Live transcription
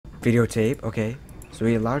Videotape, okay. So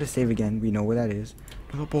we allowed to save again. We know where that is.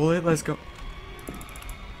 Another bullet, let's go.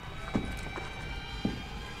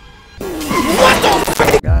 What the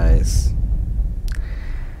fuck? Guys,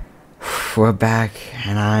 we're back,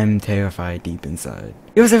 and I'm terrified deep inside.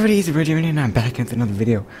 Yo, what's up, everybody? It's Jaden, and I'm back with another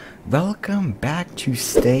video. Welcome back to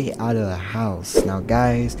Stay Out of the House. Now,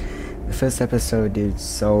 guys, the first episode did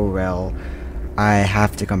so well. I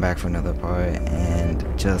have to come back for another part, and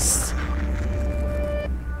just...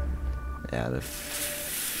 yeah, the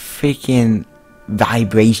freaking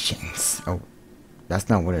vibrations. Oh, that's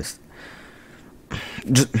not what it's...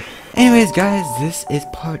 Anyways, guys, this is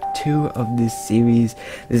part 2 of this series.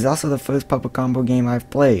 This is also the first puppet combo game I've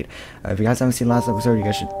played. If you guys haven't seen the last episode, you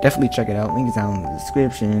guys should definitely check it out. Link is down in the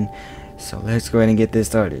description. So let's go ahead and get this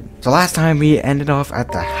started. So last time we ended off at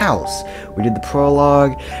the house. We did the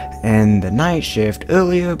prologue and the night shift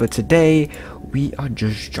earlier, but today we are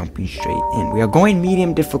just jumping straight in. We are going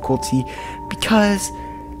medium difficulty because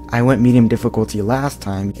I went medium difficulty last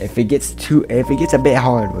time. If it gets a bit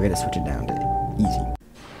hard, we're gonna switch it down to easy.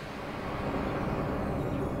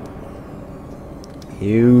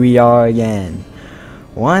 Here we are again.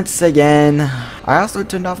 Once again, I also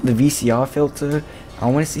turned off the VCR filter. I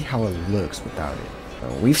want to see how it looks without it. So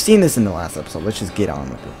we've seen this in the last episode. Let's just get on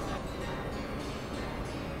with it.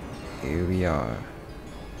 Here we are.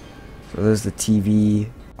 So there's the TV.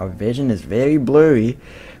 Our vision is very blurry,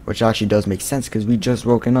 which actually does make sense because we just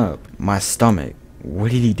woken up. My stomach. What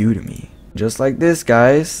did he do to me? Just like this,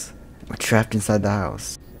 guys. We're trapped inside the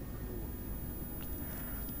house.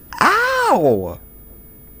 Ow!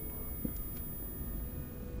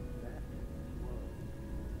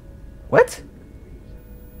 What?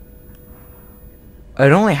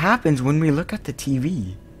 It only happens when we look at the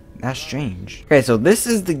TV. That's strange. Okay, so this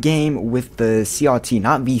is the game with the CRT,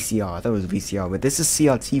 not VCR. I thought it was VCR, but this is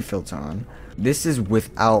CRT filter on. This is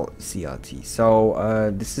without CRT. So,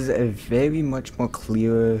 this is a very much more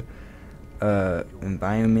clear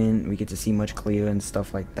environment. We get to see much clearer and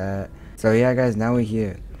stuff like that. So yeah, guys, now we're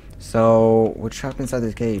here. So we're trapped inside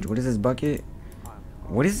this cage. What is this bucket?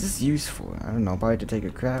 What is this used for? I don't know, probably to take a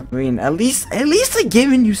crap. I mean, at least they're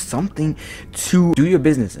giving you something to do your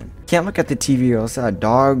business in. Can't look at the TV or else a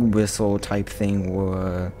dog whistle type thing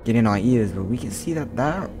will get in our ears, but we can see that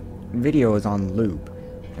that video is on loop.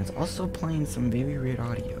 And it's also playing some very weird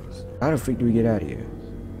audios. How the freak do we get out of here?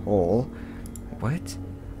 Hole. What?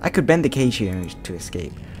 I could bend the cage here to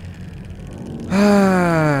escape.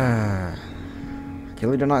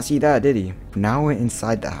 Killer did not see that, did he? Now we're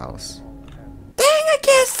inside the house.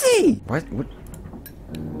 What? What?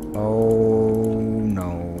 Oh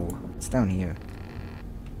no. It's down here.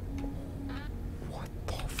 What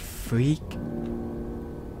the freak?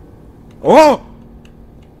 Oh!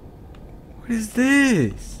 What is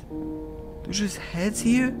this? There's just heads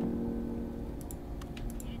here?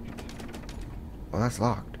 Oh, that's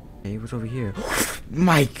locked. Hey, what's over here?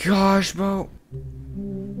 My gosh, bro.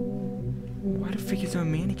 Why the freak is there a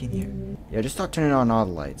mannequin here? Yeah, just start turning on all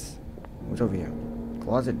the lights. What's over here?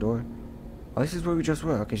 Closet door. Oh, this is where we just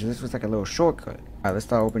were. Okay, so this was like a little shortcut. Alright, let's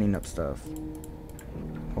start opening up stuff.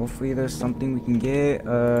 Hopefully there's something we can get.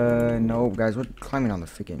 No, guys, we're climbing on the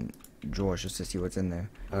freaking drawers just to see what's in there.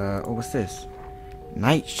 Oh, what's this?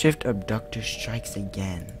 Night shift abductor strikes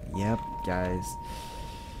again. Yep, guys.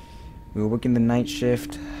 We were working the night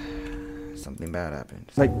shift. Something bad happened.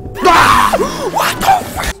 It's like, ah! What the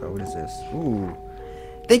fuck? So what is this? Ooh.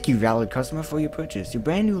 Thank you, valid customer, for your purchase. Your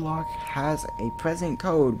brand new lock has a present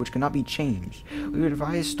code which cannot be changed. We would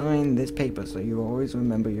advise storing this paper so you always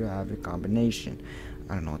remember your avid combination.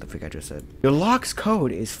 I don't know what the freak I just said. Your lock's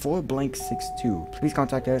code is 4blank62. Please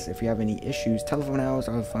contact us if you have any issues. Telephone hours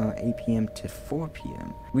are from 8 p.m. to 4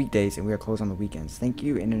 p.m. Weekdays, and we are closed on the weekends. Thank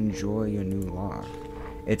you and enjoy your new lock.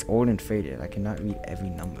 It's old and faded. I cannot read every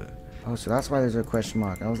number. Oh, so that's why there's a question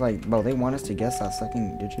mark. I was like, bro, they want us to guess that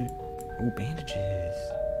second digit? Oh, bandages.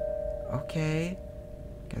 Okay.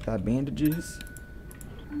 Got that bandages.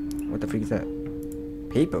 What the freak is that?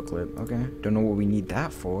 Paper clip. Okay. Don't know what we need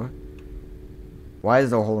that for. Why is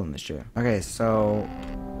there a hole in this chair? Okay, so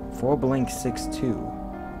 4blank62.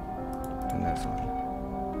 And that's one.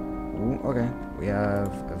 Ooh, okay. We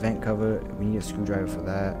have a vent cover. We need a screwdriver for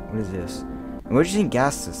that. What is this? Emergency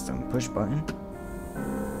gas system. Push button.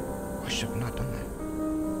 I should have not done that.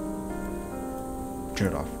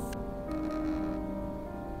 Turn it off.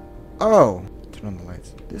 Oh, turn on the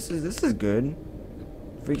lights. This is good.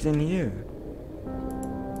 Freaks in here.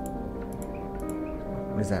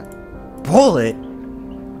 What is that? Bullet?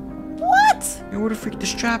 What? Yo, where the freak the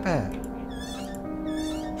strap at?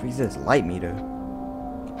 Freak this light meter.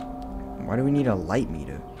 Why do we need a light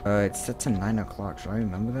meter? It's set to 9 o'clock. Should I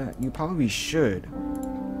remember that? You probably should.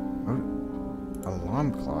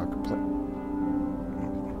 Alarm clock.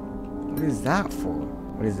 What is that for?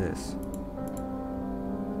 What is this?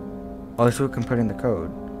 Oh, this we can put in the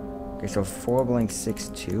code. Okay, so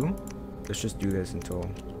 4-blank-6-2. Let's just do this until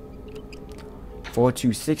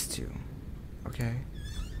 4262. Okay.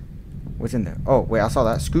 What's in there? Oh, wait, I saw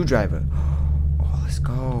that. Screwdriver. Oh, let's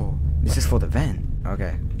go. This is for the vent.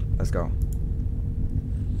 Okay, let's go.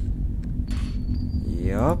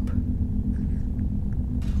 Yup.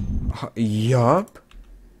 Yup.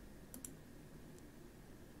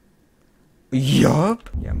 Yup.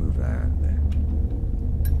 Yeah, move that out of there.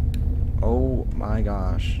 Oh my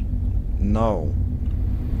gosh. No.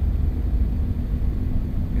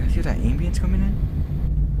 You guys hear that ambience coming in?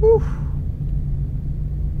 Woo.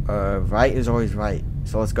 Right is always right.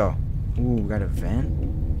 So let's go. Ooh, we got a vent?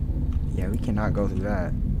 Yeah, we cannot go through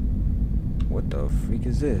that. What the freak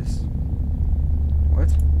is this?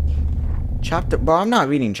 What? Chapter? Bro, I'm not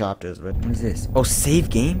reading chapters, but what is this? Oh, save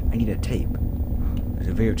game? I need a tape. There's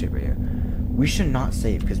a videotape right here. We should not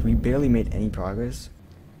save because we barely made any progress.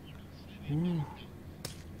 Ooh.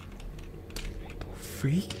 What the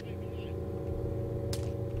freak?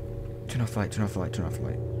 Turn off the light, turn off the light, turn off the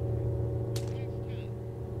light.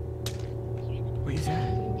 What is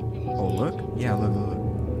that? Oh, look? Yeah, look, look, look.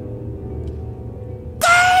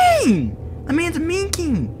 Dang! That man's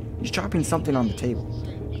minking! He's dropping something on the table.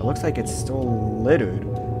 It looks like it's still littered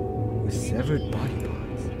with severed body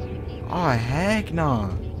parts. Oh, heck nah.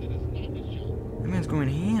 That man's going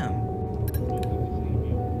ham.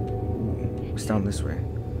 Ooh, it's down this way.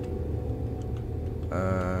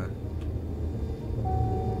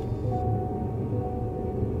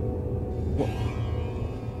 What?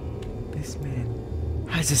 This man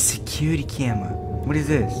has a security camera. What is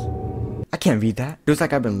this? I can't read that. Feels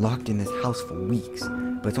like I've been locked in this house for weeks,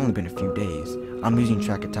 but it's only been a few days. I'm losing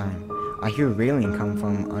track of time. I hear railing come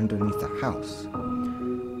from underneath the house.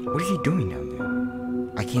 What is he doing down there?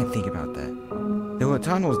 I can't think about that. There were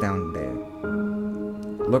tunnels down there.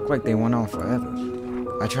 Looked like they went on forever.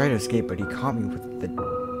 I tried to escape, but he caught me with the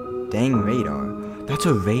dang radar. That's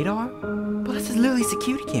a radar? But this is literally a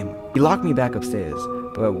security camera. He locked me back upstairs,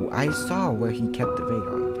 but I saw where he kept the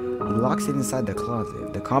radar. He locks it inside the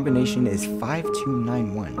closet. The combination is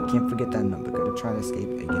 5291. Can't forget that number. Gotta try to escape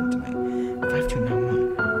again tonight.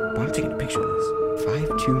 5291. But I'm taking a picture of this.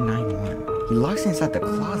 5291. He locks it inside the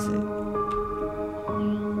closet. I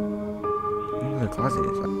don't know where the closet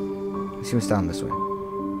is. Let's see what's down this way.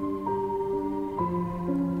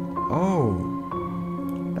 Oh.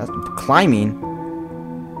 That's climbing.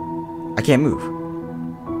 I can't move.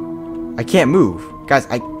 I can't move. Guys,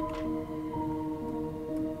 what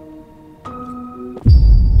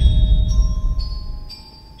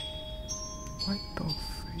the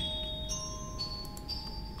freak?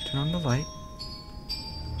 Turn on the light.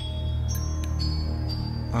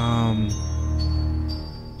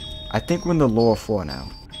 I think we're in the lower floor now.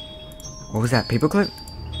 What was that? Paperclip?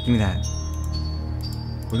 Give me that.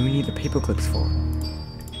 What do we need the paper clips for?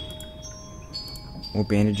 More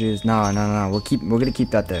bandages? No. We're gonna keep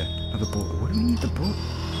that there. Another bullet. What do we need the bullet?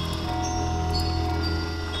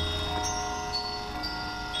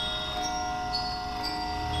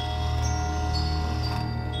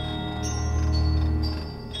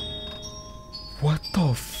 What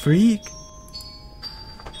the freak?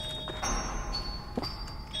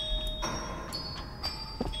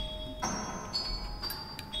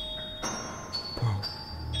 Bro.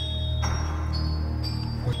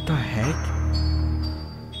 What the heck?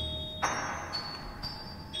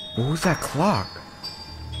 What was that clock?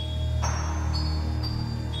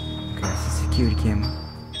 Okay, that's a security camera.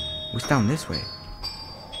 What's down this way?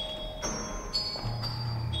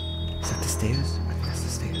 Is that the stairs? I think that's the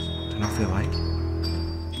stairs. Turn off the light.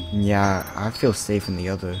 Yeah, I feel safe in the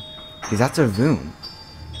other. Because that's a room.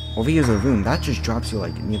 Over here's a room. That just drops you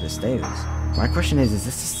like near the stairs. My question is this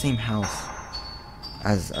the same house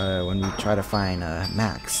as when we try to find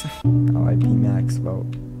Max? R.I.P. Max, bro.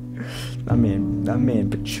 That man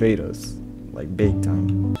betrayed us. Like big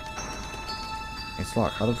time. It's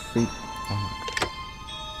locked. How the freak? Oh my god.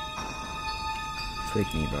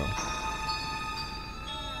 Freak me, bro.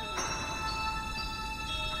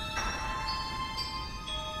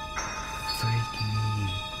 Freak me.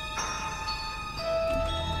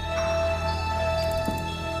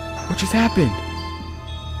 What just happened?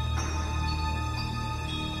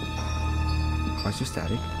 Oh, it's just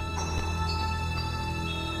static.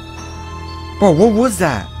 Bro, what was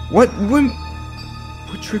that? What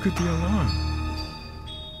triggered the alarm?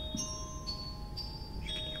 You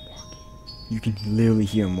can hear him walking. You can literally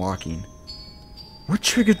hear him walking. What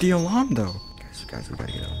triggered the alarm though? Guys, we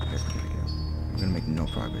gotta get up. Guys, we gotta get up. We're gonna make no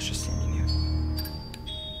progress just standing here.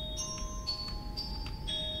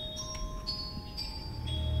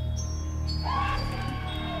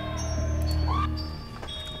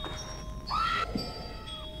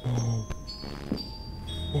 Whoa.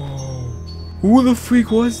 Whoa. Who the freak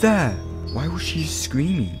was that? Why was she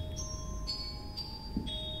screaming?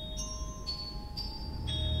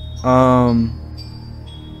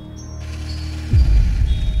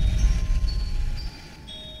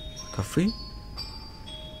 The freak?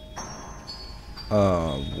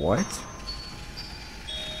 What?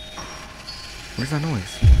 What is that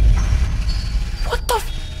noise? What the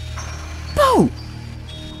Bro!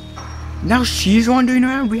 Now she's wandering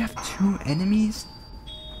around? We have 2 enemies?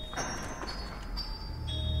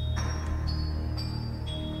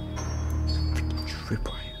 Freaking trip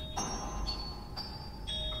right here.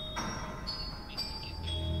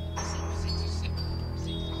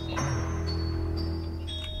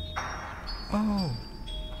 Oh.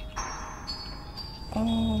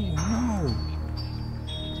 Oh, no.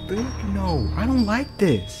 Big no. I don't like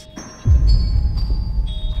this.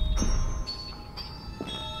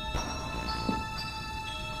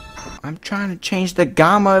 I'm trying to change the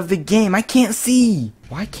gamma of the game. I can't see.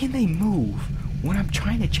 Why can't they move when I'm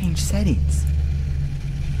trying to change settings?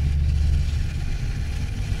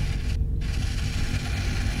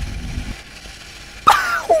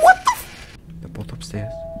 What the f— They're both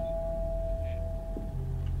upstairs.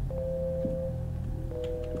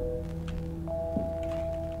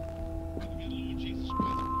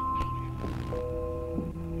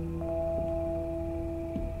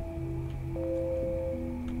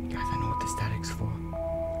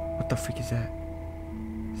 What the freak is that?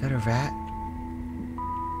 Is that a rat?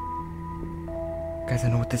 Guys, I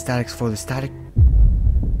know what the static's for. The static...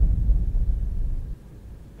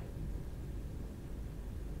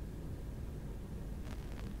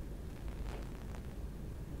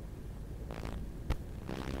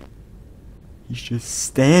 He's just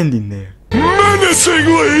standing there.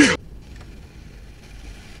 Menacingly!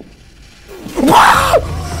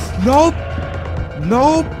 Nope!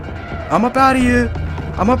 Nope! I'm up out of here!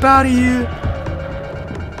 I'm up out of here!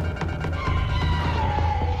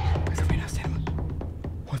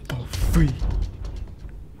 What the freak?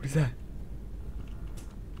 What is that?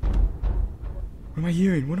 What am I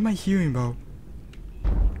hearing? What am I hearing, bro?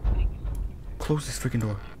 Close this freaking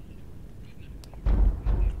door.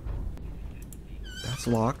 That's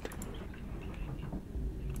locked.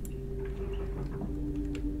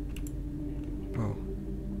 Bro.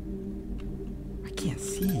 I can't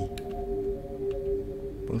see.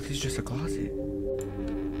 Well, this is just a closet.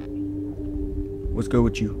 What's good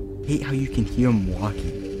with you? Hate how you can hear him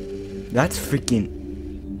walking. That's freaking...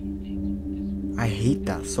 I hate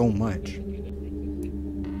that so much. Here,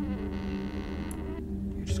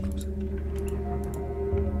 just close it.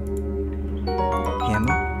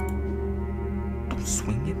 Hammer? Don't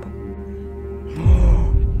swing it, bro.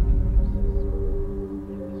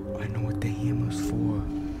 I know what the hammer's for.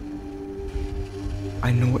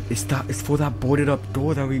 I know it's that. It's for that boarded up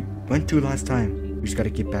door that we went to last time. We just gotta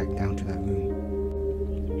get back down to that room.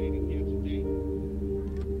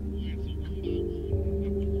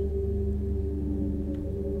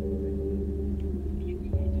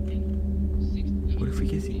 What if we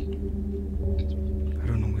is he? I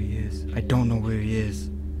don't know where he is. I don't know where he is.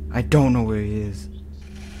 I don't know where he is.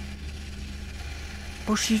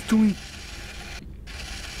 Oh, she's doing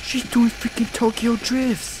freaking Tokyo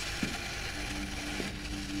drifts.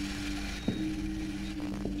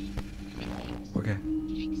 Okay.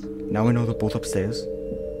 Now we know they're both upstairs.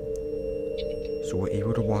 So we're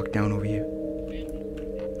able to walk down over here.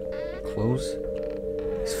 Close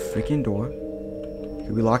this freaking door.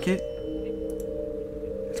 Can we lock it?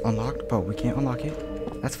 It's unlocked, but we can't unlock it.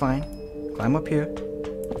 That's fine. Climb up here.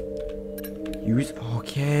 Use...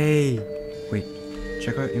 Okay. Wait.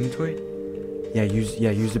 Check our inventory. Yeah, use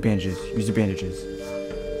the bandages. Use the bandages.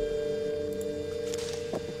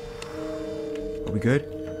 Are we good?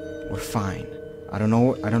 We're fine. I don't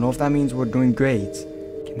know if that means we're doing great.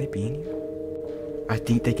 Can they be in here? I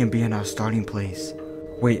think they can be in our starting place.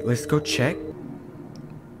 Wait, let's go check.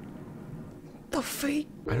 The freak?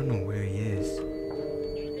 I don't know where he is.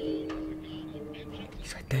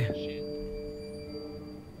 He's right there.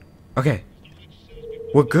 Okay.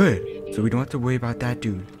 We're good. So we don't have to worry about that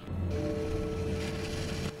dude.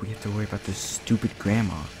 We have to worry about this stupid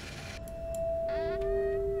grandma.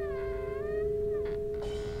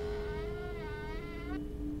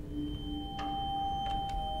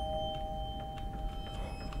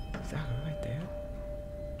 Is that her right there?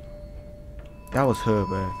 That was her,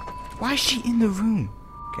 but Why is she in the room?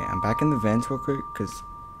 Okay, I'm back in the vents real quick, because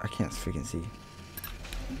I can't freaking see.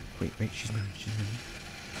 Wait, she's moving,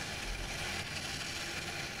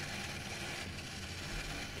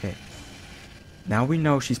 Okay. Now we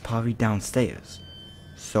know she's probably downstairs.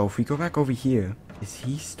 So if we go back over here, is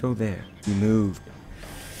he still there? He moved.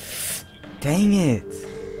 Dang it!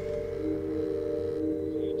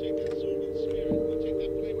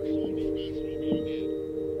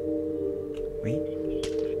 Wait.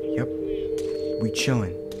 Yep. We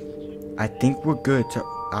chilling. I think we're good to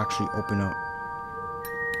actually open up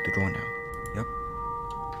the door now. Yep.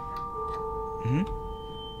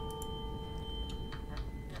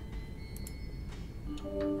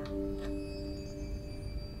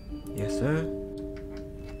 Yes, sir.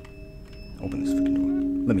 Open this freaking door.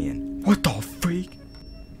 Let me in. What the freak?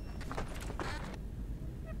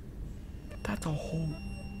 That's a whole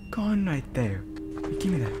gun right there. Wait,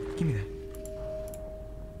 give me that. Give me that.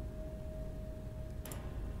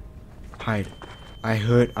 Hide. I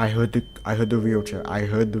heard the wheelchair. I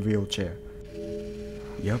heard the wheelchair.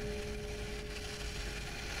 Yep.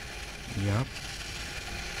 Yep.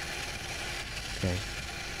 Okay.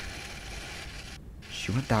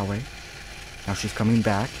 She went that way. Now she's coming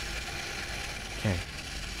back. Okay.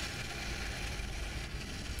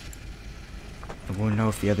 I won't know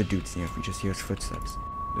if the other dude's here if we just hear his footsteps.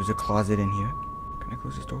 There's a closet in here. Can I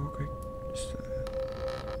close this door real quick? Just,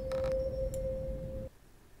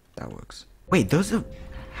 that works. Wait, there's a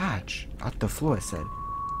hatch at the floor, I said.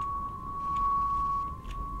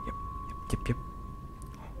 Yep.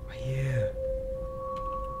 Oh, right here.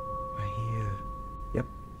 Right here. Yep.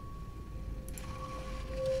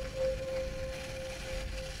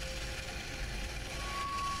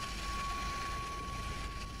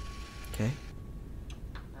 Okay.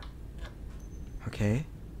 Okay.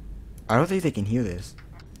 I don't think they can hear this.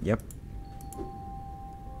 Yep.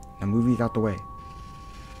 Now move these out the way.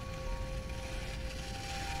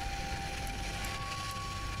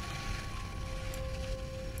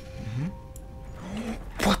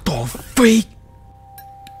 What the freak?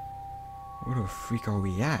 Where the freak are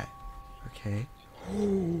we at? Okay.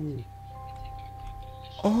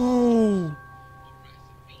 Oh!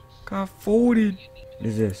 Got folded. What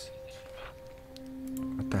is this?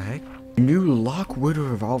 What the heck? New Lockwood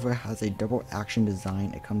revolver has a double action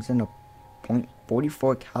design. It comes in a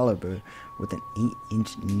 .44 caliber with an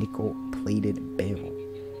 8-inch nickel plated barrel.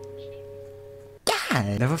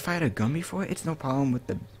 God! Never fired a gun before? It's no problem with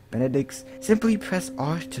the Benedicts. Simply press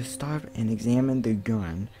R to start and examine the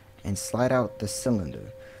gun and slide out the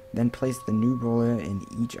cylinder. Then place the new roller in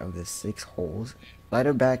each of the 6 holes. Slide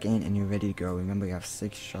it back in and you're ready to go. Remember you have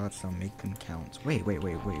 6 shots, so make them count. Wait,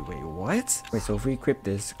 what? Wait, so if we equip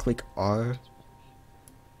this, click R.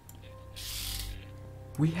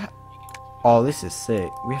 We have... Oh, this is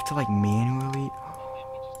sick. We have to like manually...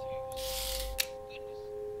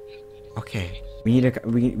 Okay. We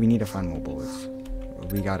need to find more bullets.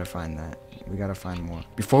 We gotta find that. We gotta find more.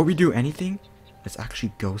 Before we do anything, let's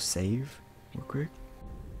actually go save real quick.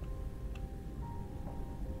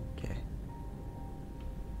 Okay.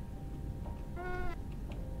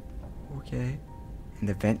 Okay. And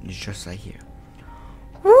the vent is just right here.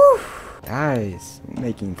 Woo! Guys, we're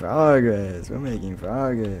making progress.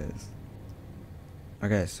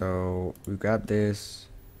 Okay, so we got this.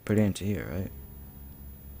 Put it into here, right?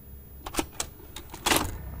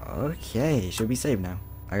 Okay, should be saved now.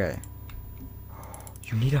 Okay.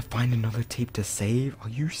 You need to find another tape to save? Are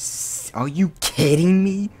you kidding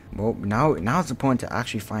me? Well, now's the point to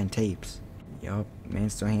actually find tapes. Yup,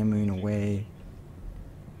 man's still hammering away.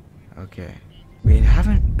 Okay. We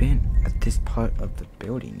haven't been at this part of the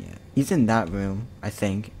building yet. He's in that room, I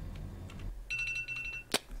think.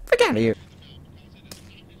 Get out of here.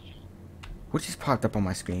 What just popped up on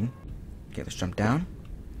my screen? Okay, let's jump down.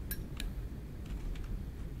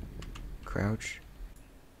 Crouch.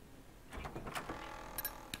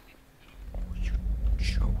 Oh, you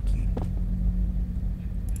joking?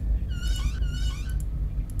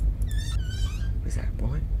 What is that,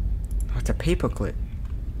 boy? Oh, it's a paper clip.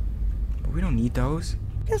 But we don't need those.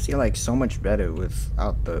 I guess you're like so much better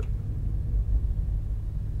without the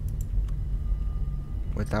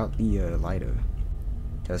lighter.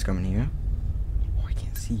 Okay, let's come in here. Oh, I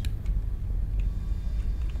can't see.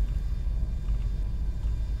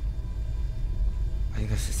 I think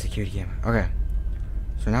that's the security camera. Okay.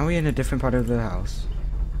 So now we're in a different part of the house.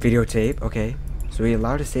 Videotape. Okay. So we're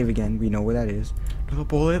allowed to save again. We know where that is. Another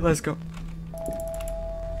bullet. Let's go.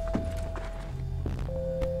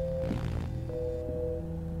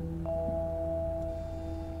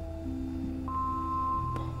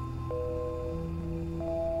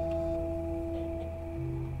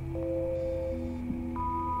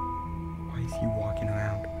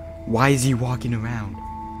 Why is he walking around?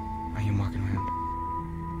 I am walking around.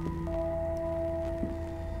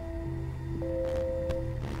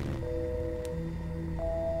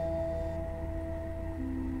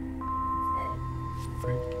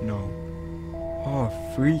 Freak no. Oh,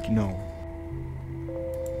 freak no.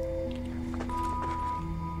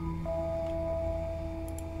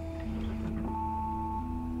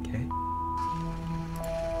 Okay.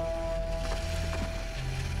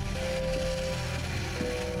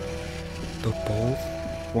 They're both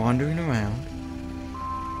wandering around.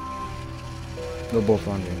 They're both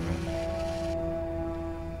wandering around.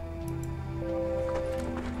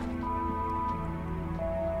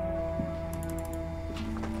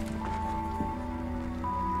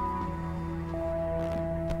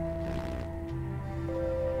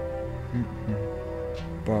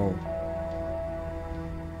 Bro.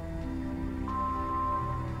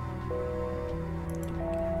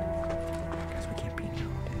 Guess we can't be in here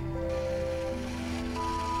all day.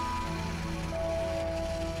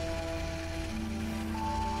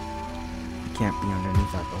 We can't be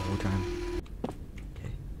underneath that the whole time.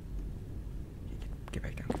 Okay. Get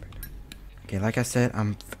back down, get back down. Okay, like I said,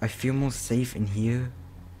 I feel more safe in here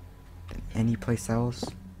than any place else.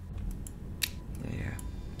 Yeah.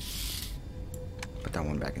 Put that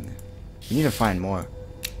one back in there. We need to find more.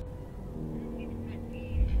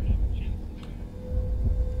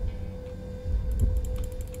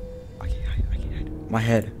 I can't hide, I can't hide. My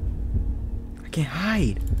head. I can't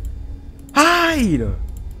hide. Hide!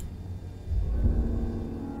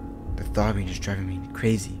 The throbbing is driving me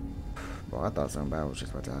crazy. Bro, I thought something bad was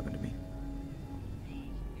just about to happen to me.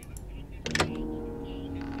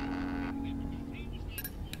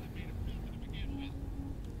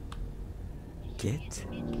 Get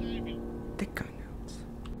the gun out.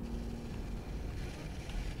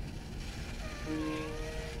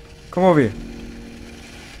 Come over here.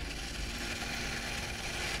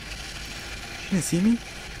 You didn't see me?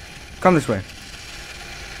 Come this way.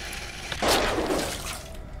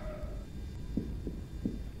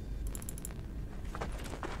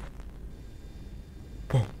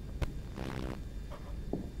 Whoa.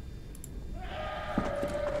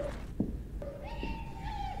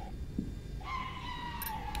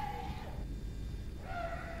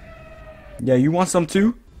 Yeah, you want some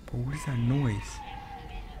too? But what is that noise?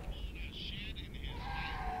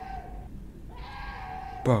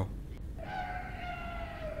 Bro.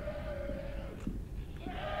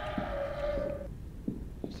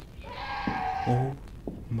 Oh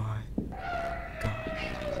my god.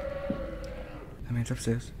 That man's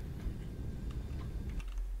upstairs.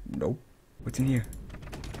 Nope. What's in here?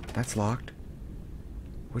 That's locked.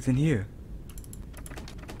 What's in here?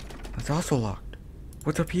 That's also locked.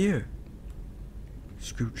 What's up here?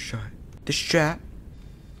 Screwed shut. This trap.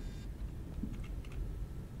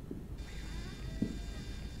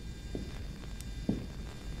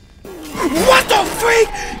 What the freak?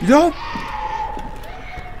 Yo.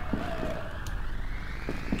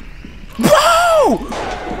 Whoa!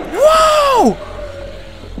 Whoa!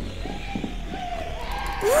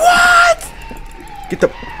 What? Get the.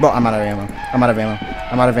 Well, I'm out of ammo. I'm out of ammo.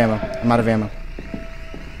 I'm out of ammo. I'm out of ammo.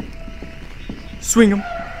 Swing him.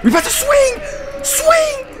 We about to swing!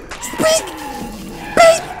 Swing! Speak!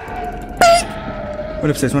 Beat! Beat! One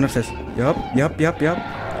upstairs, one upstairs. Yup.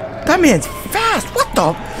 That man's fast! What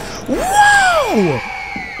the? Whoa!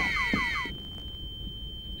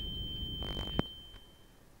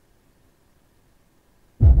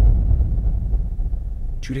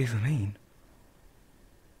 2 days remain.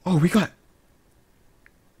 Oh, we got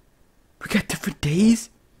different days?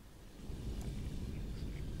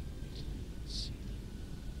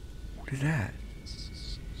 What is that?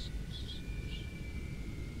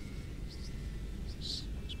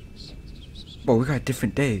 Well, we got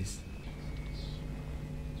different days.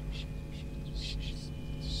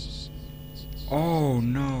 Oh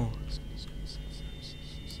no.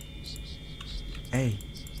 Hey.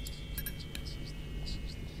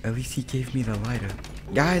 At least he gave me the lighter.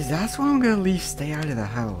 Guys, that's why I'm gonna leave Stay Out of the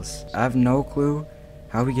House. I have no clue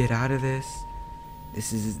how we get out of this.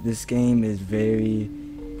 This game is very...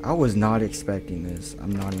 I was not expecting this.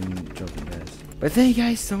 I'm not even joking, guys. But thank you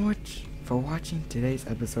guys so much for watching today's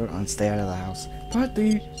episode on Stay Out of the House Part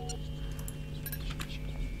 3.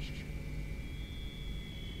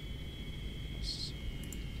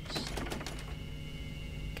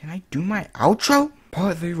 Can I do my outro?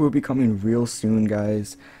 Part 3 will be coming real soon,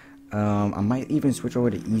 guys. I might even switch over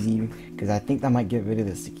to easy because I think that might get rid of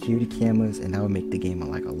the security cameras and that would make the game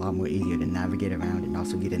like a lot more easier to navigate around and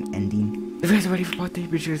also get an ending. If you guys are ready for part 3,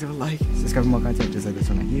 be sure to like, subscribe for more content just like this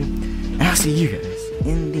one right here, and I'll see you guys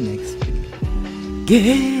in the next video.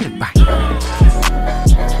 Goodbye.